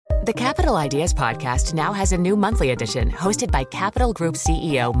The Capital Ideas Podcast now has a new monthly edition hosted by Capital Group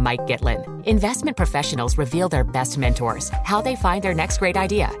CEO Mike Gitlin. Investment professionals reveal their best mentors, how they find their next great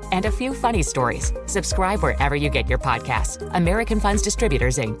idea, and a few funny stories. Subscribe wherever you get your podcasts. American Funds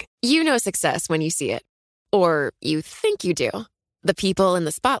Distributors, Inc. You know success when you see it. Or you think you do. The people in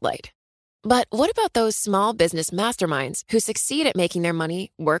the spotlight. But what about those small business masterminds who succeed at making their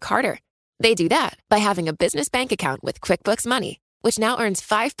money work harder? They do that by having a business bank account with QuickBooks Money, which now earns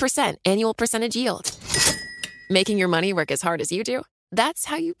 5% annual percentage yield. Making your money work as hard as you do? That's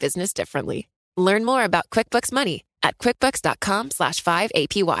how you business differently. Learn more about QuickBooks Money at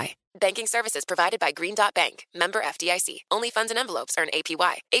quickbooks.com/5APY. Banking services provided by Green Dot Bank. Member FDIC. Only funds and envelopes earn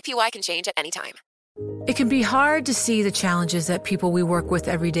APY. APY can change at any time. It can be hard to see the challenges that people we work with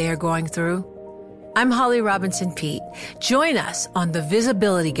every day are going through. I'm Holly Robinson Pete. Join us on The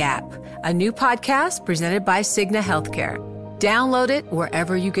Visibility Gap, a new podcast presented by Cigna Healthcare. Download it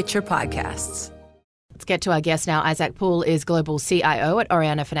wherever you get your podcasts. Let's get to our guest now. Isaac Poole is Global CIO at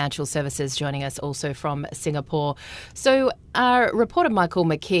Oriana Financial Services, joining us also from Singapore. So our reporter Michael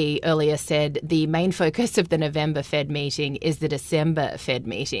McKee earlier said the main focus of the November Fed meeting is the December Fed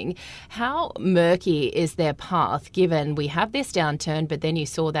meeting. How murky is their path, given we have this downturn, but then you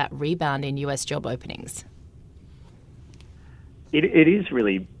saw that rebound in US job openings? It is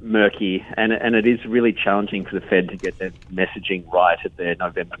really murky, and it is really challenging for the Fed to get their messaging right at their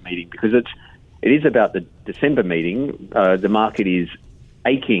November meeting, because it is about the December meeting. The market is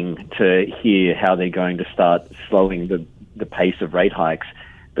aching to hear how they're going to start slowing the pace of rate hikes.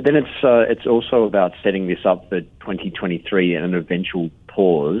 But then it's also about setting this up for 2023 and an eventual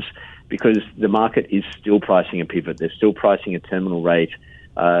pause, because the market is still pricing a pivot. They're still pricing a terminal rate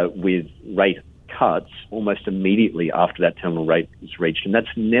with rate cuts almost immediately after that terminal rate is reached, and that's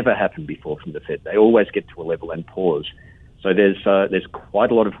never happened before from the Fed. They always get to a level and pause. So there's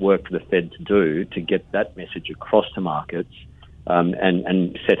quite a lot of work for the Fed to do to get that message across to markets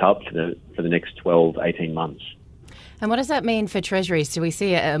and set up for the next 12, 18 months. And what does that mean for Treasuries? Do we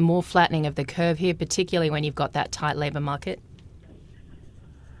see a more flattening of the curve here, particularly when you've got that tight labour market?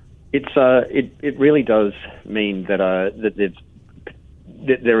 It really does mean that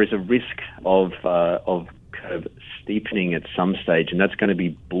there is a risk of curve steepening at some stage, and that's going to be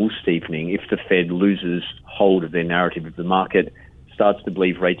bull steepening if the Fed loses hold of their narrative. If the market starts to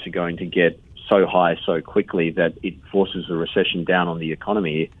believe rates are going to get so high so quickly that it forces a recession down on the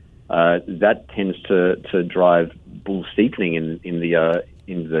economy, that tends to drive bull steepening in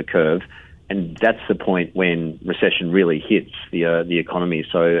the curve, and that's the point when recession really hits the economy.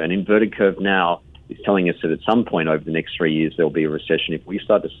 So an inverted curve now is telling us that at some point over the next 3 years there'll be a recession. If we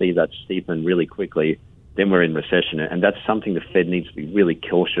start to see that steepen really quickly, then we're in recession, and that's something the Fed needs to be really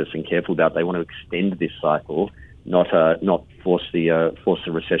cautious and careful about. They want to extend this cycle, not force the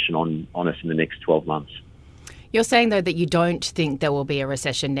recession on us in the next 12 months. You're saying, though, that you don't think there will be a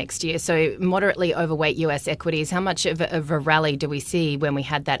recession next year. So moderately overweight US equities. How much of a rally do we see when we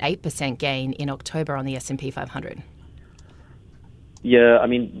had that 8% gain in October on the S&P 500? Yeah, I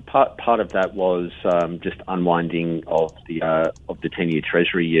mean, part of that was just unwinding of the 10-year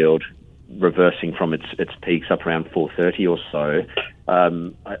Treasury yield, reversing from its peaks up around 430 or so.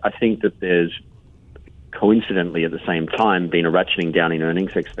 I think that there's coincidentally at the same time been a ratcheting down in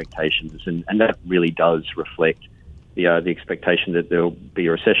earnings expectations, and that really does reflect the expectation that there'll be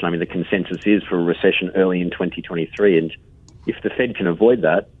a recession. I mean, the consensus is for a recession early in 2023, and if the Fed can avoid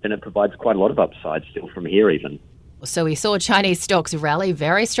that, then it provides quite a lot of upside still from here even. So we saw Chinese stocks rally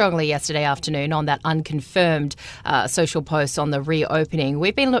very strongly yesterday afternoon on that unconfirmed social post on the reopening.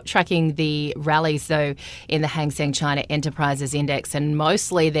 We've been tracking the rallies, though, in the Hang Seng China Enterprises Index, and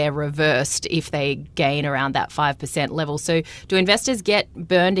mostly they're reversed if they gain around that 5% level. So do investors get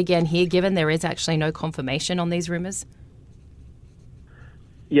burned again here, given there is actually no confirmation on these rumours?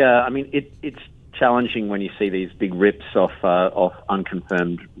 Yeah, I mean, it's challenging when you see these big rips off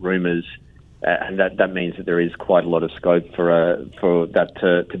unconfirmed rumours. And that means that there is quite a lot of scope for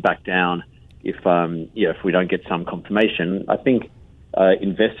that to back down if we don't get some confirmation. I think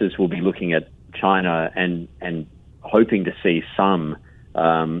investors will be looking at China and hoping to see some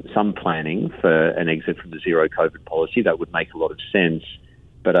planning for an exit from the zero COVID policy. That would make a lot of sense.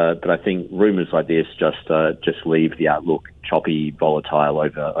 But I think rumours like this just leave the outlook choppy, volatile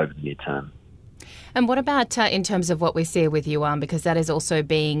over the near term. And what about in terms of what we see with yuan, because that is also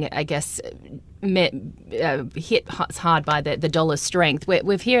being, I guess, hit hard by the dollar's strength.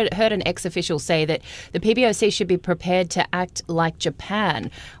 We've heard an ex-official say that the PBOC should be prepared to act like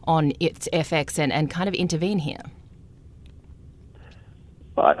Japan on its FX and kind of intervene here.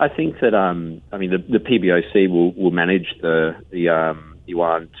 I think that the PBOC will manage the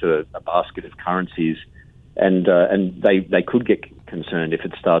yuan to a basket of currencies, and they could get concerned if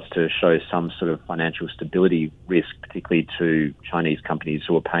it starts to show some sort of financial stability risk, particularly to Chinese companies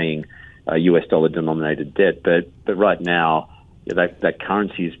who are paying US dollar denominated debt. But right now, that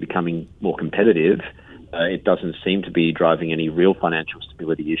currency is becoming more competitive. It doesn't seem to be driving any real financial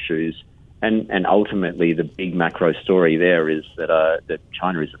stability issues. And ultimately, the big macro story there is that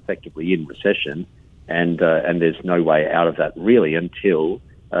China is effectively in recession, and there's no way out of that really until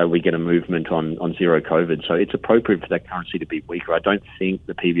we get a movement on zero COVID. So it's appropriate for that currency to be weaker. I don't think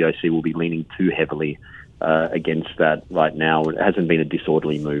the PBOC will be leaning too heavily against that right now. It hasn't been a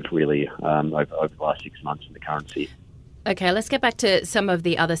disorderly move really over the last 6 months in the currency. Okay, let's get back to some of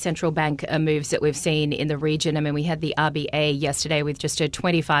the other central bank moves that we've seen in the region. I mean, we had the RBA yesterday with just a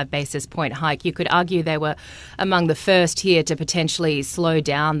 25 basis point hike. You could argue they were among the first here to potentially slow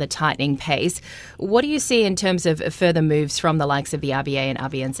down the tightening pace. What do you see in terms of further moves from the likes of the RBA and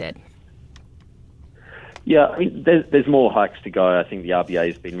RBNZ? Yeah, I mean, there's more hikes to go. I think the RBA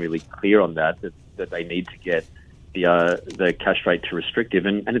has been really clear on that they need to get the cash rate to restrictive,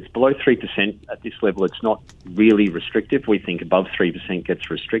 and it's below 3% at this level. It's not really restrictive. We think above 3% gets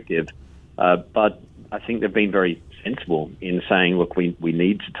restrictive, but I think they've been very sensible in saying, look, we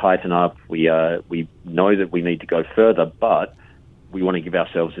need to tighten up. We know that we need to go further, but we want to give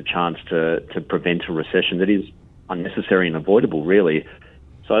ourselves a chance to prevent a recession that is unnecessary and avoidable, really.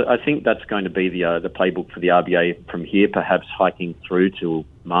 So I think that's going to be the playbook for the RBA from here, perhaps hiking through till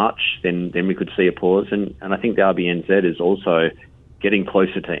March. Then we could see a pause. And I think the RBNZ is also getting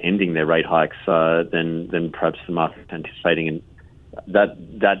closer to ending their rate hikes than perhaps the market's anticipating. And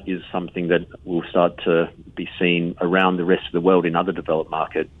that is something that will start to be seen around the rest of the world in other developed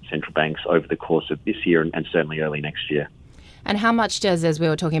market central banks over the course of this year and certainly early next year. And how much does, as we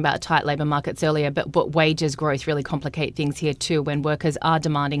were talking about tight labour markets earlier, but wages growth really complicate things here too? When workers are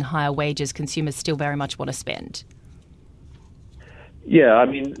demanding higher wages, consumers still very much want to spend. Yeah, I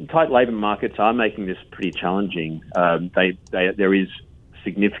mean, tight labour markets are making this pretty challenging. There is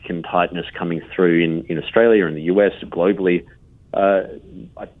significant tightness coming through in Australia, in the US, globally. I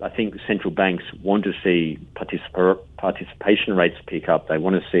think central banks want to see participation rates pick up. They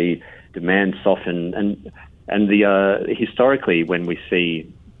want to see demand soften. And historically, when we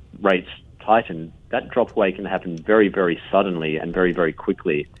see rates tighten, that drop away can happen very, very suddenly and very, very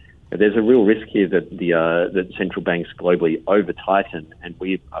quickly. There's a real risk here that central banks globally over-tighten, and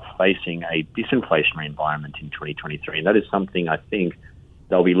we are facing a disinflationary environment in 2023. And that is something I think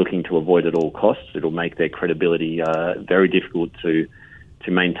they'll be looking to avoid at all costs. It'll make their credibility very difficult to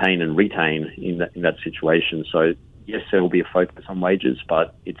maintain and retain in that situation. So yes, there will be a focus on wages,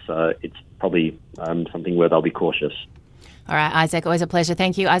 but it's probably something where they'll be cautious. All right, Isaac, always a pleasure.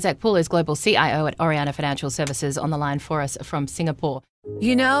 Thank you. Isaac Poole is Global CIO at Oriana Financial Services, on the line for us from Singapore.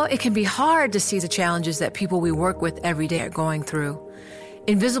 You know, it can be hard to see the challenges that people we work with every day are going through.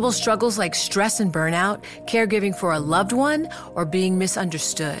 Invisible struggles like stress and burnout, caregiving for a loved one, or being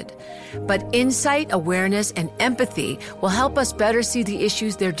misunderstood. But insight, awareness, and empathy will help us better see the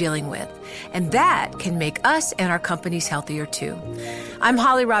issues they're dealing with. And that can make us and our companies healthier too. I'm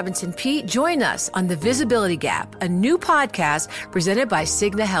Holly Robinson Peete. Join us on The Visibility Gap, a new podcast presented by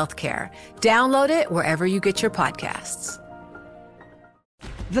Cigna Healthcare. Download it wherever you get your podcasts.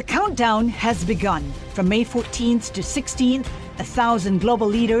 The countdown has begun. From May 14th to 16th, 1,000 global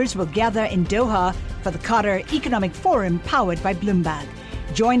leaders will gather in Doha for the Qatar Economic Forum powered by Bloomberg.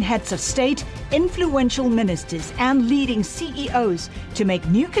 Join heads of state, influential ministers, and leading CEOs to make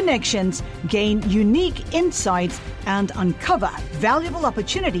new connections, gain unique insights, and uncover valuable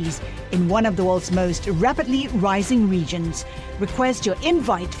opportunities in one of the world's most rapidly rising regions. Request your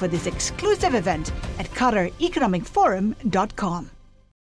invite for this exclusive event at QatarEconomicForum.com.